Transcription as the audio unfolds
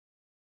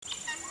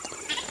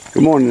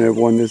Good morning,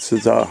 everyone. This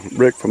is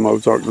Rick from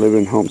Ozark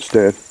Living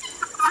Homestead.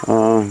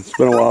 It's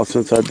been a while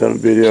since I've done a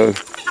video.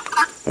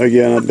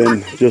 Again, I've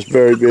been just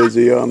very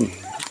busy.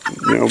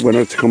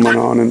 Winter's coming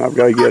on, and I've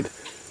got to get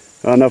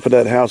enough of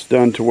that house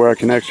done to where I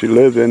can actually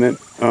live in it.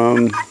 So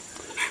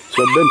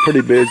I've been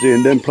pretty busy,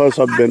 and then plus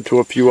I've been to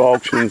a few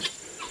auctions,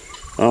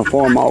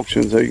 farm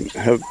auctions. They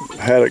have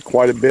had it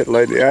quite a bit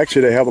lately.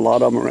 Actually, they have a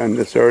lot of them around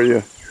this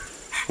area.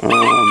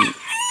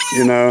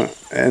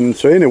 And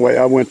so anyway,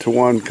 I went to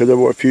one because there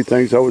were a few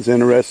things I was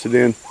interested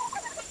in.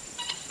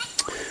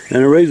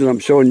 And the reason I'm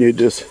showing you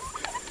this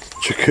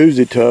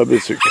jacuzzi tub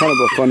is kind of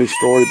a funny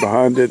story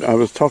behind it. I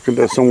was talking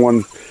to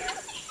someone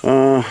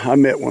I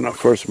met when I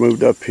first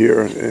moved up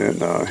here,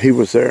 and he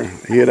was there.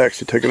 He had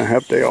actually taken a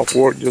half day off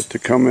work just to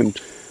come to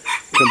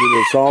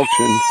this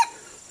auction.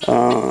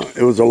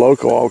 It was a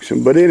local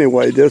auction. But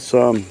anyway, this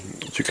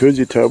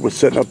jacuzzi tub was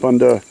sitting up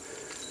under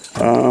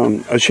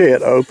a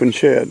shed, an open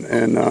shed,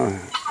 and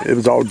it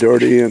was all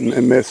dirty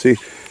and messy,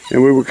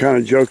 and we were kind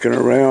of joking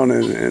around,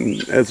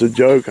 and as a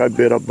joke I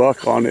bid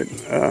 $1 on it.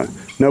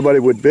 Nobody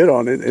would bid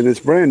on it, and it's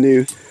brand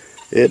new.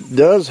 It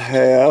does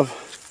have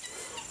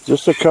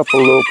just a couple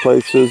little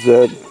places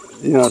that,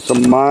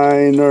 some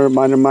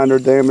minor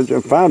damage,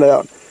 and found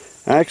out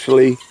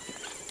actually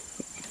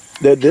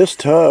that this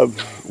tub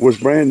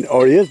was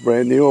was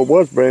brand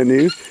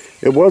new.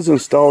 It was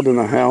installed in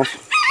a house,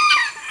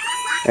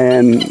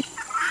 and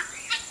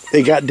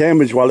it got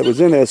damaged while it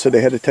was in there, so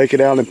they had to take it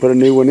out and put a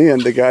new one in.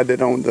 The guy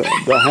that owned the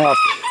house,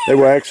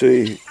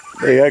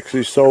 they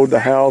actually sold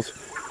the house,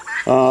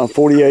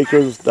 40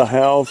 acres, the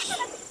house,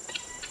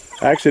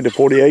 actually the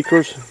 40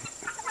 acres,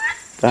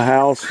 the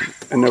house,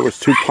 and there was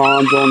 2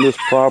 ponds on this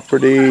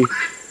property,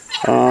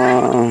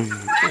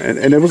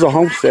 and it was a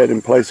homestead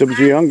in place. It was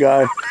a young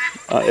guy,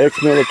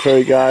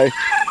 ex-military guy,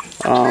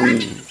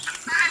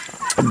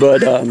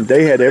 but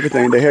they had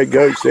everything. They had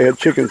goats, they had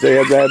chickens, they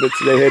had rabbits,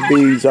 they had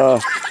bees.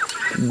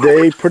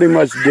 They pretty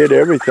much did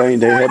everything.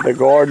 They had the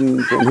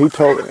gardens, and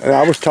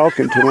I was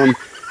talking to him.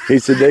 He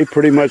said they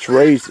pretty much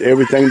raised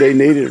everything they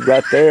needed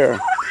right there.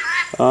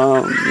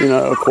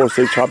 Of course,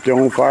 they chopped their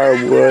own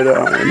firewood,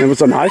 and it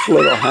was a nice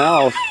little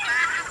house.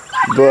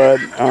 But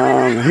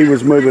he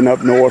was moving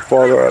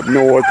farther up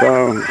north.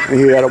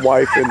 He had a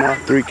wife and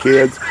 3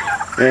 kids,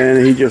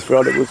 and he just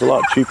felt it was a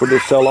lot cheaper to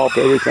sell off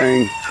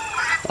everything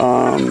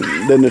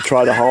than to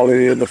try to haul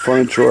any of the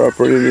furniture up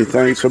or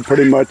anything. So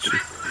pretty much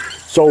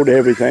sold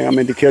everything. I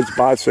mean, the kids'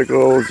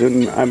 bicycles,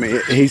 and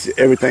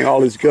everything,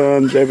 all his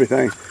guns,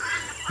 everything.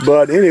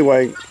 But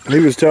anyway, he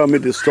was telling me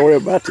this story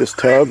about this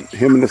tub,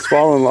 him and his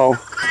father-in-law,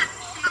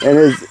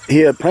 and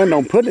he had planned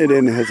on putting it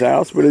in his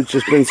house, but it's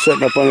just been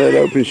sitting up under that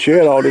open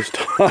shed all this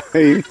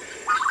time.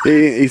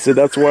 He said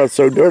that's why it's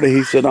so dirty.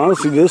 He said,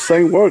 honestly, this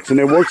thing works, and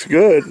it works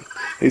good.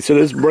 He said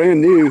it's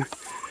brand new,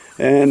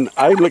 and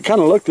I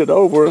kind of looked it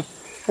over,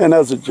 and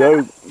as a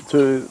joke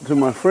to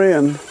my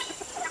friend,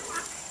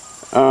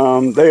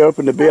 they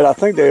opened the bid. I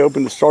think they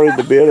started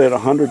the bid at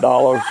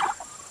 $100,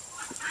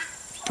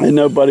 and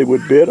nobody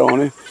would bid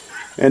on it.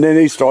 And then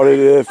he started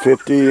it at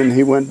 $50, and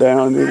he went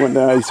down. He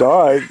said,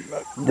 all right,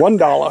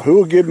 $1. Who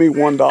will give me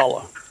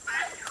 $1?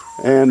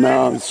 And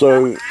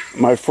so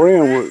my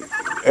friend,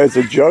 as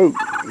a joke,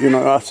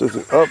 I said,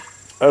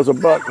 as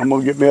 $1, I'm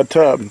gonna get me a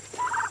tub.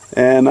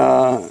 And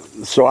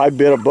so I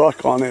bid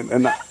 $1 on it,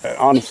 and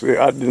honestly,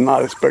 I did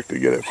not expect to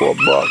get it for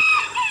 $1.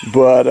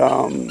 But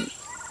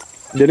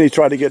then he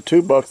tried to get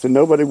 $2, and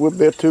nobody would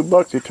bid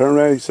 $2. He turned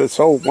around and he said,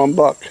 sold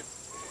 $1.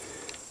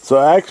 So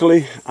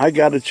actually, I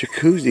got a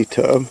jacuzzi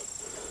tub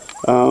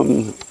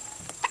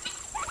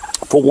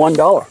for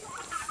 $1.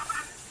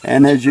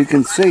 And as you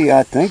can see,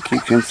 I think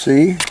you can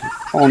see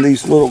on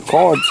these little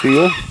cards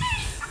here,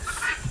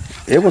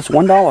 it was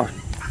 $1.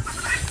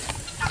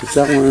 Is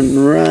that one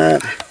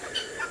right?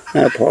 I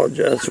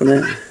apologize for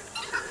that.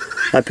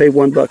 I paid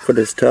 $1 for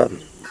this tub.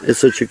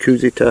 It's a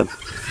jacuzzi tub.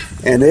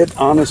 And it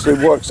honestly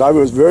works. I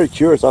was very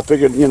curious. I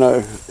figured,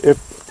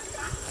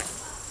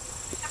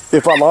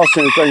 if I lost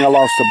anything, I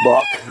lost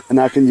 $1, and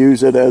I can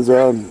use it as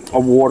a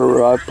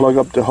waterer. I plug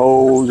up the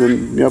holes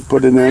and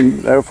put it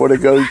in there for the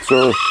goats,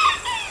 or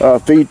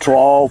feed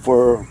trough,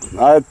 or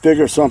I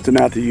figure something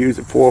out to use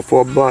it for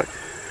 $1.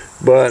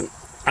 But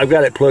I've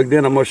got it plugged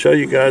in. I'm gonna show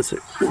you guys.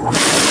 It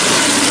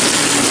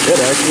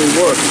actually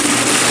works.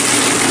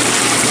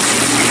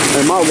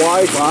 And my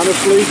wife,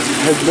 honestly,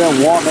 has been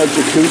wanting a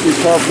jacuzzi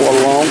tub for a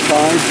long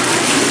time.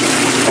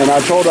 And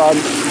I told her I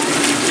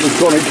was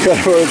going to get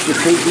her a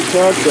jacuzzi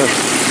tub. So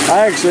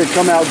I actually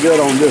come out good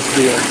on this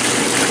deal.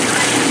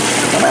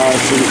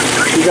 So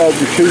she got a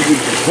jacuzzi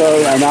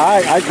tub, and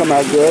I come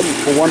out good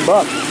for $1.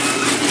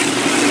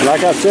 And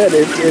like I said,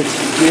 it's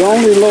the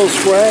only little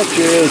scratch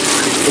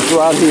it's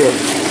right here.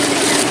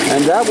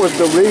 And that was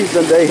the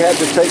reason they had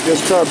to take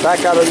this tub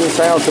back out of this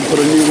house and put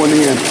a new one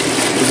in.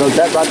 Because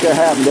that right there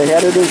happened. They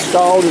had it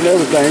installed and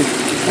everything,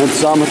 and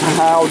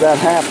somehow that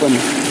happened.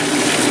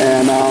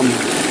 And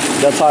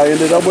that's how I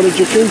ended up with a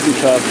jacuzzi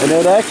tub. And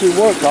it actually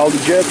worked. All the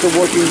jets are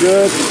working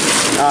good.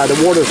 The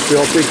water's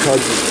filthy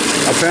because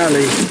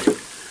apparently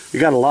you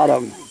got a lot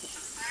of them.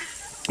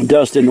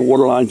 dust in the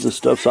water lines and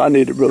stuff. So I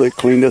need to really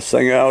clean this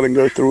thing out and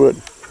go through it,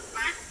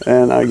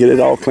 and I get it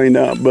all cleaned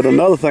out. But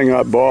another thing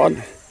I bought,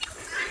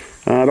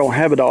 I don't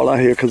have it all out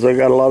here because I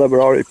got a lot of it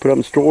already put up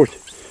in storage,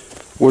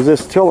 was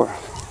this tiller,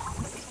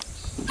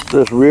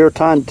 this rear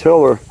tine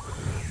tiller.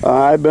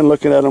 I've been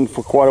looking at them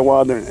for quite a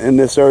while. In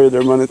this area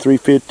they're running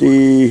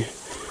 $350,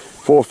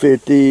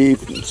 $450,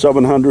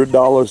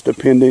 $700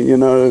 depending, you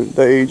know,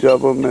 the age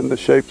of them and the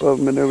shape of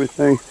them and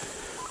everything.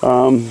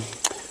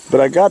 But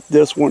I got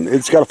this one.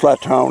 It's got a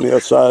flat tire on the other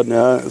side.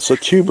 It's a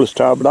tubeless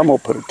tire, but I'm gonna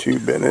put a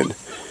tube in it.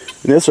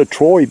 And it's a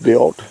Troy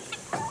built.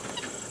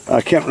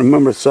 I can't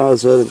remember the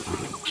size of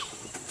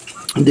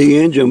the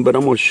engine, but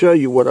I'm gonna show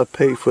you what I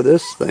paid for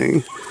this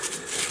thing.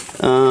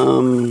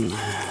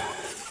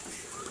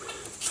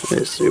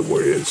 Let's see,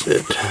 where is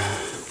it?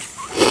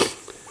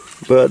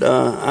 But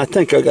I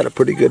think I got a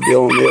pretty good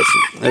deal on this.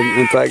 And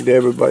in fact,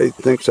 everybody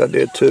thinks I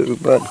did too.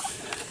 But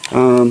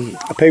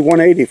I paid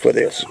 $180 for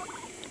this,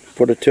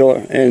 for the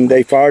tiller, and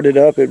they fired it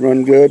up. It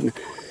run good.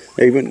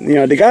 Even, you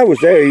know, the guy was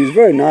there. He was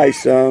very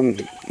nice.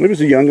 He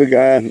was a younger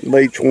guy,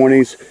 late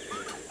 20s.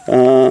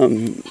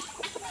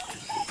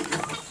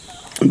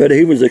 But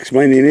he was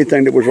explaining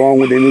anything that was wrong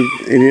with any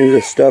of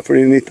this stuff or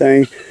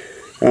anything.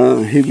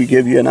 He would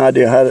give you an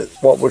idea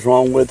what was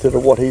wrong with it or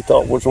what he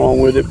thought was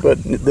wrong with it.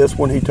 But this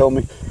one, he told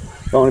me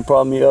the only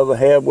problem he ever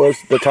had was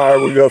the tire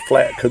would go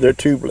flat because they're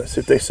tubeless.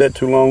 If they sat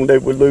too long, they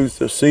would lose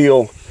the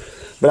seal.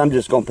 But I'm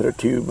just going to put a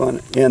tube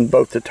in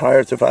both the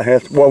tires if I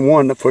have to. Well,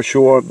 one for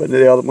sure, but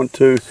the other one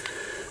too.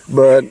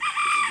 But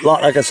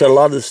like I said, a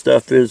lot of the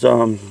stuff is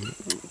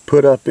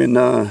put up in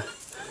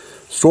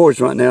storage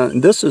right now.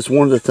 And this is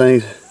one of the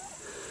things,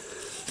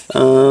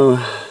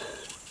 the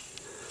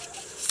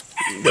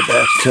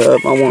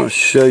bathtub. I want to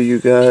show you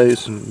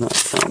guys, not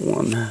that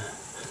one,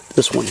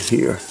 this one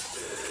here.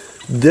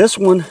 This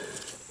one,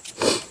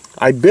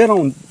 I bet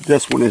on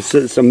this one.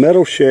 It's a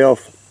metal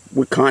shelf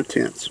with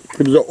contents.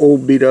 It was an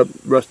old beat up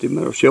rusty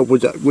metal shelf,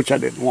 which I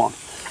didn't want.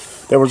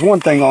 There was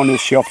one thing on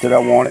this shelf that I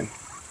wanted,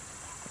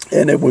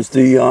 and it was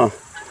the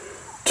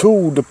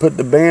tool to put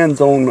the bands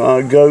on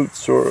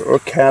goats or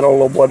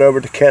cattle or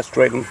whatever to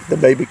castrate them, the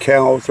baby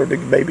cows or the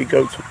baby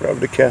goats or whatever,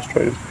 to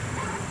castrate them.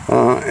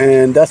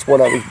 And that's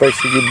what I was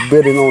basically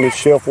bidding on this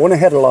shelf. Well, it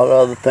had a lot of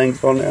other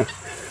things on there.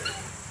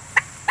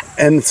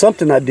 And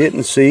something I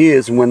didn't see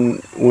is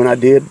when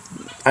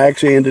I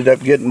actually ended up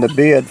getting the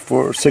bid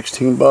for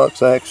 16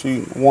 bucks. I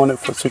actually won it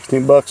for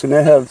 16 bucks, and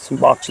they had some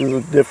boxes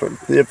of different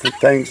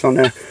things on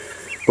there.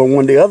 But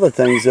one of the other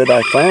things that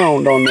I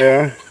found on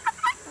there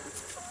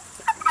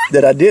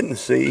that I didn't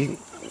see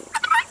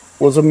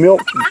was a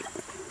milk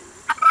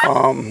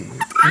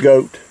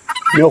goat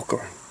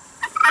milker.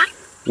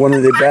 One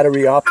of the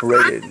battery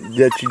operated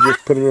that you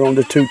just put it on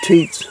the two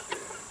teats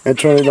and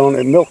turn it on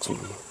and milks them.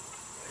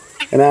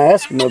 And I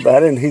asked him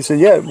about it, and he said,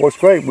 yeah, it works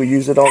great. We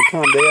use it all the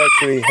time. They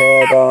actually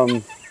had,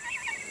 oh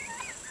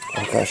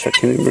gosh, I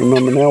can't even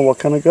remember now what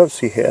kind of goats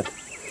he had.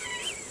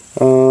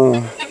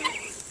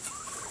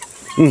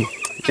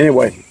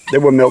 Anyway, they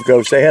were milk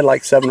goats. They had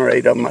like 7 or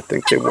 8 of them, I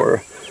think they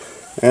were.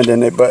 And then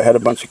they had a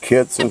bunch of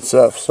kits and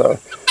stuff. So,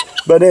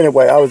 but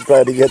anyway, I was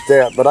glad to get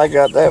that. But I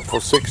got that for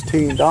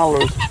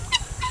 $16.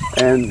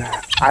 And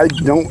I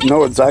don't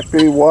know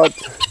exactly what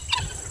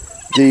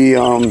the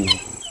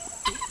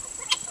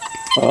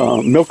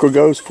milker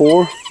goes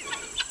for,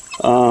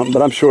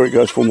 but I'm sure it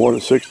goes for more than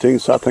 16,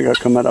 so I think I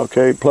come out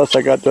okay. Plus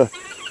I got the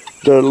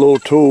little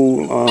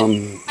tool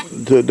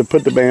to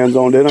put the bands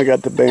on. Then I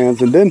got the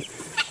bands, and then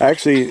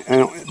actually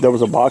there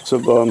was a box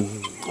of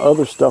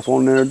other stuff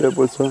on there that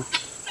was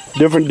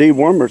different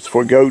dewormers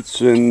for goats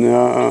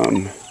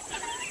and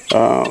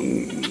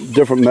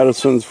different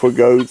medicines for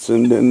goats,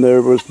 and then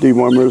there was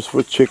dewormers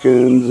for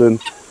chickens, and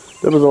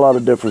there was a lot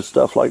of different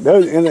stuff like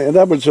that. And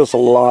that was just a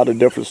lot of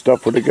different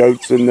stuff for the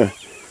goats. And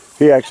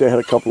he actually had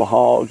a couple of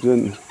hogs.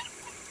 And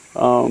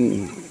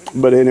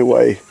but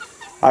anyway,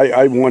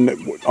 I won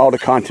all the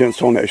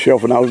contents on that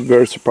shelf, and I was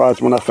very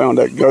surprised when I found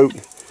that goat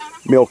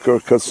milker,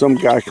 because some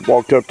guy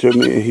walked up to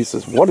me and he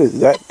says, "What is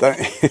that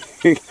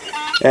thing?"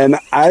 And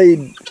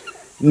I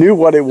knew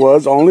what it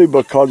was only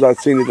because I'd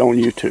seen it on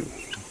YouTube.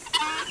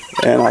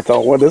 And I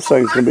thought, well, this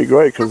thing's going to be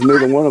great, because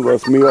neither one of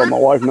us, me or my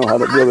wife, know how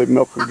to really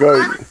milk a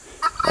goat.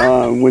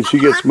 When she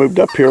gets moved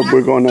up here,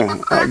 we're going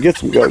to get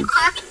some goats,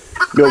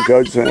 milk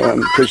goats,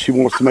 because she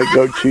wants to make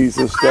goat cheese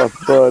and stuff.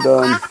 But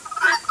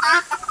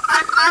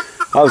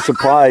I was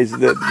surprised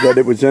that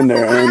it was in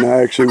there, and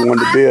I actually won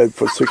the bid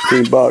for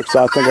 16 bucks.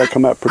 I think I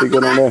come out pretty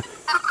good on there.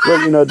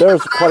 But, you know,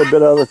 there's quite a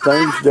bit of other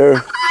things.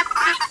 There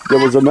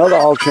was another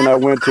auction I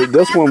went to.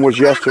 This one was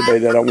yesterday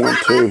that I went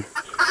to.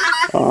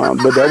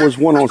 But there was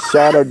one on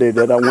Saturday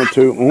that I went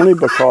to only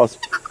because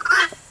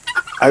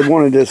I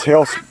wanted this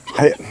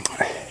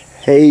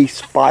hay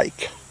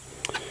spike.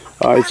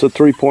 It's a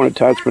 3-point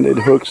attachment. It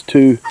hooks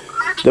to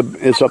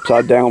it's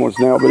upside downwards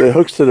now, but it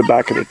hooks to the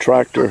back of the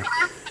tractor,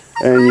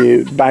 and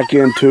you back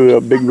into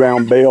a big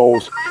round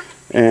bales,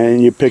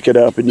 and you pick it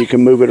up and you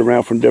can move it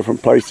around from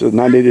different places.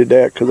 And I needed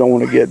that because I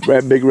want to get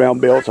big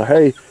round bales of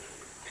hay,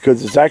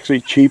 because it's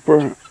actually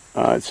cheaper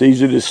It's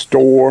easy to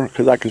store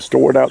because I can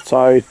store it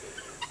outside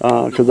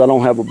because I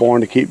don't have a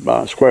barn to keep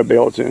square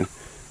bales in.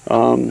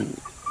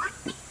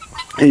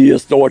 You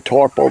just throw a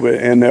tarp over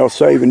it and they'll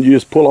save, and you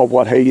just pull off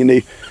what hay you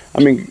need.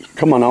 I mean,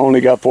 come on, I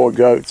only got 4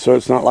 goats, so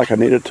it's not like I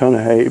need a ton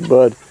of hay,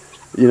 but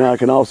you know, I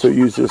can also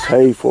use this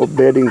hay for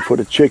bedding for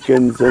the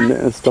chickens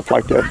and stuff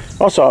like that.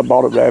 Also, I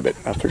bought a rabbit.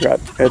 I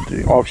forgot at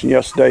the auction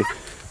yesterday.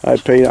 I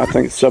paid, I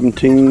think,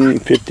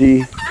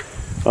 $17.50.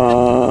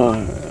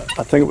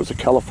 I think it was a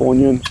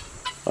Californian,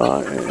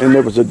 and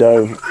there was a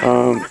doe.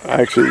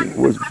 I actually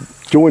was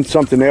doing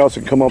something else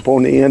and come up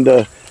on the end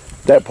of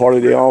that part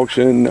of the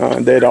auction.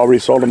 They'd already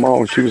sold them all,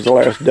 and she was the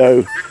last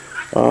doe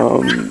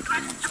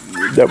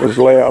that was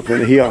left.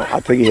 And I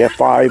think he had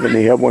 5, and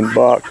he had 1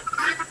 buck.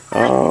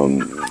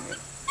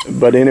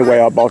 But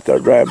anyway, I bought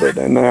that rabbit,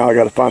 and now I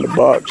got to find a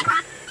buck.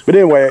 But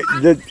anyway,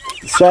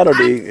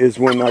 Saturday is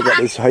when I got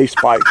this hay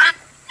spike,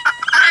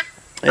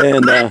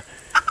 and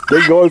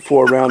they go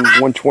for around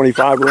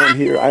 125 around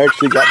here. I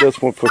actually got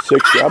this one for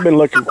 60. I've been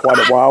looking quite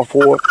a while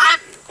for it,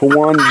 for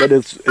one, but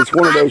it's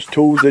one of those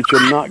tools that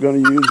you're not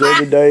going to use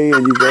every day,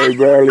 and you very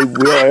rarely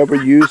will ever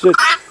use it.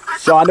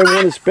 So I didn't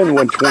want to spend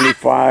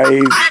 125,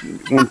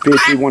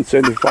 150,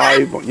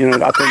 175. You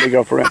know, I think they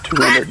go for around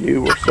 200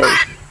 new or so,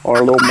 or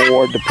a little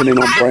more, depending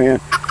on brand.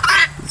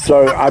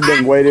 So I've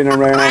been waiting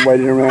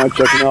around,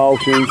 checking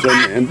auctions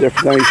and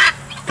different things.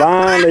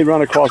 Finally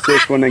run across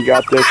this one and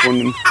got this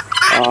one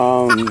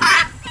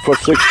for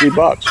 60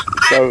 bucks.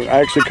 So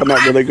I actually come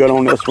out really good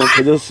on this one,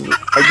 because this is,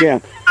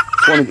 again,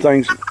 it's one of the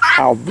things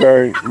I'll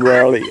very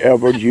rarely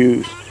ever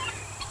use.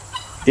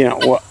 You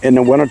know, in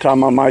the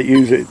wintertime I might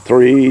use it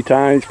 3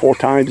 times, 4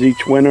 times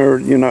each winter,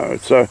 you know.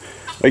 So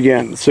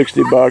again,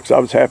 60 bucks, I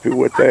was happy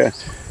with that.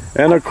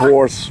 And of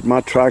course,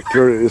 my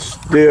tractor is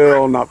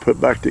still not put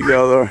back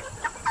together.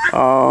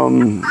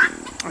 And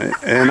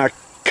I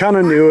kind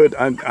of knew it.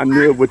 I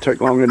knew it would take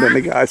longer than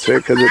the guy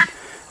said, because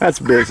that's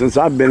business.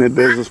 I've been in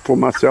business for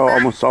myself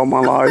almost all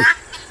my life.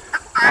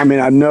 I mean,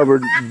 I've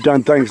never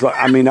done things like,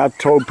 I mean, I've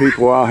told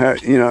people I'll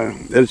have, you know,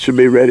 it should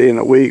be ready in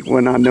a week,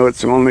 when I know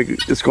it's going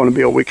to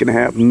be a week and a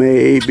half,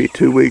 maybe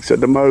 2 weeks at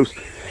the most.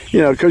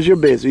 You know, because you're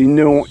busy. You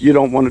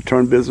don't want to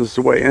turn business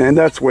away, and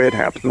that's the way it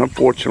happens,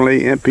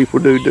 unfortunately. And people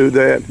do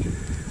that.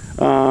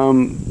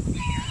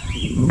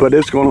 But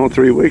it's going on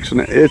 3 weeks,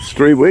 and it's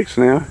 3 weeks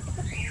now.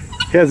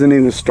 He hasn't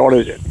even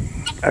started it.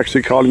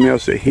 Actually called me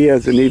yesterday. He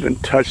hasn't even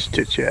touched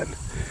it yet.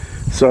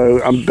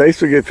 So I'm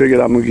basically figured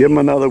I'm gonna give him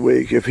another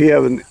week. If he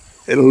haven't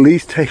at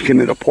least taken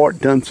it apart,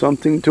 done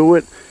something to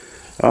it,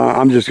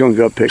 I'm just gonna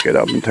go pick it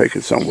up and take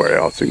it somewhere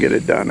else and get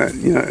it done.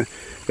 You know.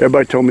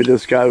 Everybody told me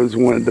this guy was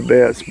one of the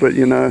best, but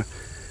you know,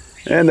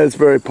 and it's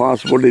very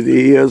possible that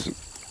he is,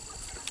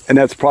 and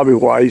that's probably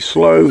why he's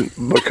slow,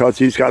 because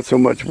he's got so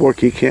much work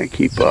he can't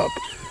keep up.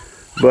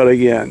 But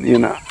again, you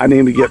know, I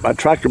need to get my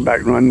tractor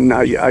back running.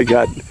 Now I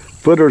got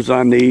footers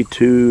I need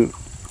to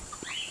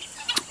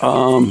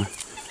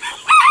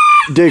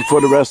dig for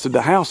the rest of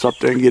the house up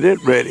there and get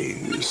it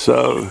ready.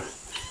 So,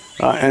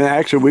 and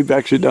actually, we've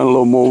actually done a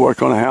little more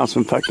work on the house.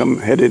 In fact, I'm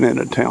heading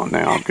into town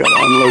now. I've got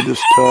to unload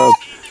this tub,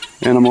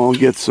 and I'm gonna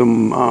get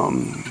some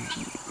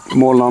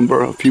more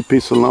lumber, a few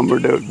pieces of lumber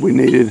that we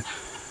needed,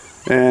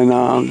 and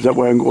that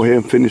way I can go ahead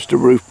and finish the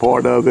roof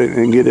part of it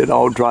and get it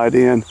all dried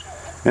in,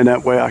 and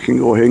that way I can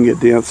go ahead and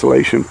get the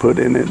insulation put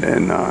in it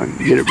and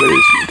get it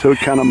ready to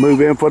kind of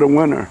move in for the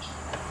winter.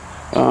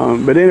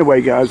 But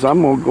anyway, guys,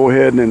 I'm gonna go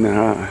ahead and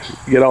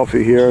get off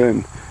of here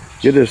and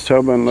get this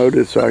tub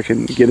unloaded so I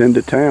can get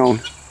into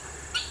town.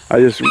 I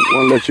just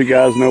want to let you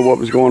guys know what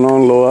was going on,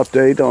 a little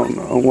update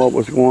on what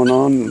was going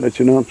on, and let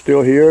you know I'm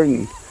still here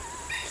and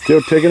still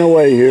ticking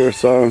away here.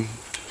 So,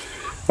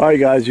 all right,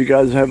 guys, you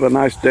guys have a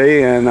nice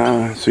day,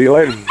 and see you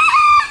later.